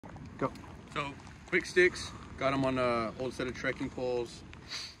Go. So Quick-Stix, got them on a old set of trekking poles.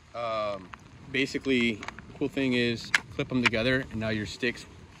 Basically, cool thing is clip them together and now your sticks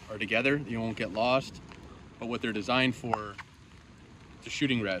are together. You won't get lost. But what they're designed for, it's a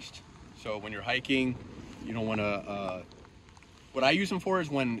shooting rest. So when you're hiking, you don't want to, what I use them for is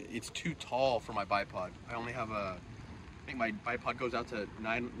when it's too tall for my bipod. I only have I think my bipod goes out to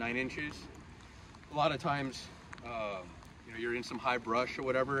 9 inches. A lot of times, you know, you're in some high brush or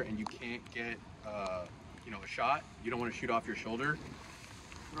whatever and you can't get, you know, a shot. You don't want to shoot off your shoulder.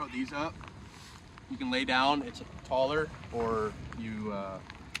 Throw these up. You can lay down, it's taller, or you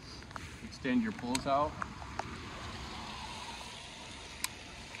extend your poles out.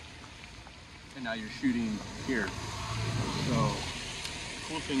 And now you're shooting here. So the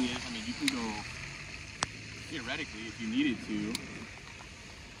cool thing is, I mean, you can go, theoretically, if you needed to, you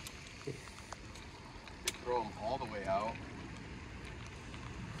could throw them all the way out.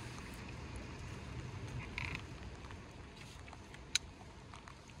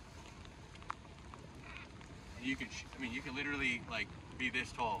 And you could, I mean, you can literally like be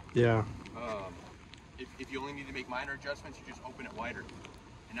this tall. Yeah. If you only need to make minor adjustments, you just open it wider.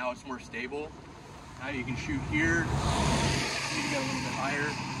 And now it's more stable. Now you can shoot here, you can get a little bit higher,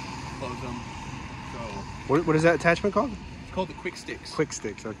 close them. So What is that attachment called? it's called the Quick-Stix.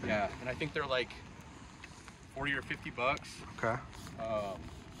 Quick-Stix, okay. Yeah, and I think they're like 40 or 50 bucks. Okay.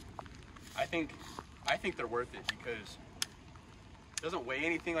 I think they're worth it because it doesn't weigh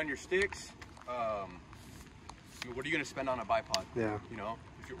anything on your sticks. I mean, what are you going to spend on a bipod? Yeah. You know,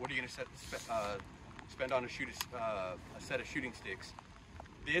 what are you going to spend on a set of shooting sticks?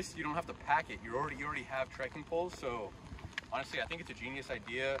 This, you don't have to pack it. You already have trekking poles. So honestly, I think it's a genius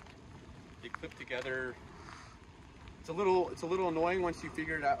idea. They clip together. It's a little annoying once you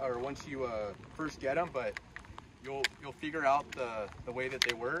figure it out, or once you first get them, but you'll figure out the way that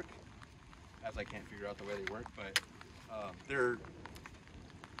they work. As I can't figure out the way they work, but they're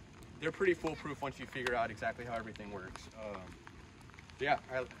pretty foolproof once you figure out exactly how everything works. Yeah,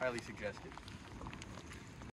 I highly suggest it.